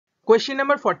Question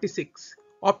number 46.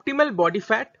 Optimal body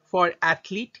fat for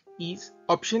athlete is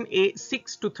option A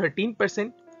 6 to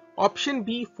 13%, option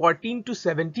B 14 to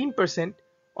 17%,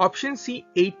 option C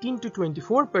 18 to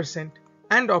 24%,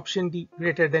 and option D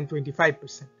greater than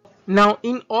 25%. Now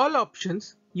in all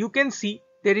options you can see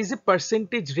there is a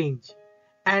percentage range,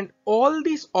 and all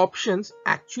these options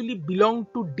actually belong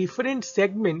to different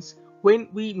segments when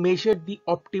we measure the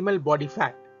optimal body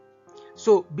fat.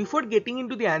 So before getting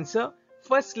into the answer,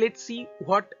 first let's see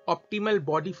what optimal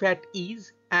body fat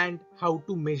is and how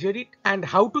to measure it and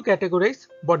how to categorize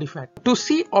body fat. To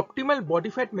see optimal body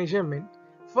fat measurement,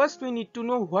 first we need to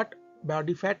know what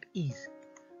body fat is.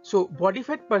 So body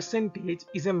fat percentage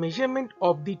is a measurement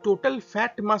of the total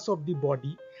fat mass of the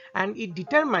body, and it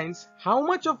determines how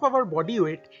much of our body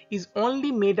weight is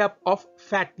only made up of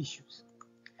fat tissues.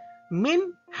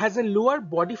 Men has a lower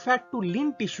body fat to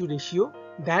lean tissue ratio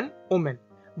than women.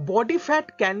 Body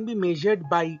fat can be measured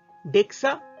by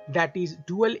DEXA, that is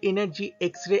dual energy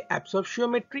X-ray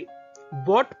absorptiometry,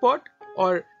 BOT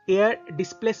or air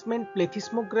displacement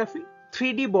plethysmography,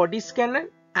 3D body scanner,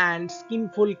 and skin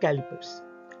fold calipers.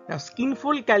 Now skin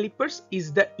fold calipers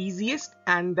is the easiest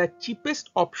and the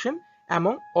cheapest option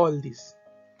among all these.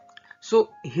 So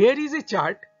here is a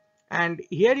chart, and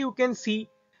here you can see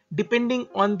depending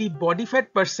on the body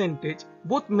fat percentage,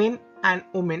 both men and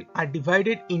women are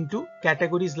divided into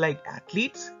categories like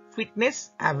athletes,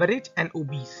 fitness, average, and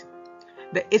obese.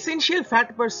 The essential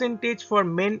fat percentage for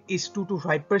men is 2 to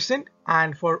 5%,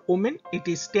 and for women it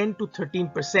is 10 to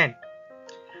 13%.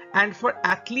 And for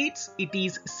athletes it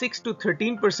is 6 to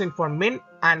 13% for men,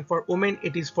 and for women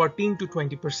it is 14 to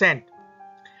 20%.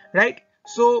 Right?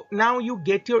 So now you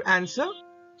get your answer.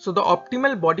 So the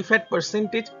optimal body fat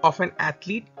percentage of an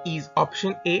athlete is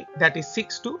option A, that is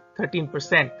 6 to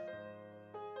 13%.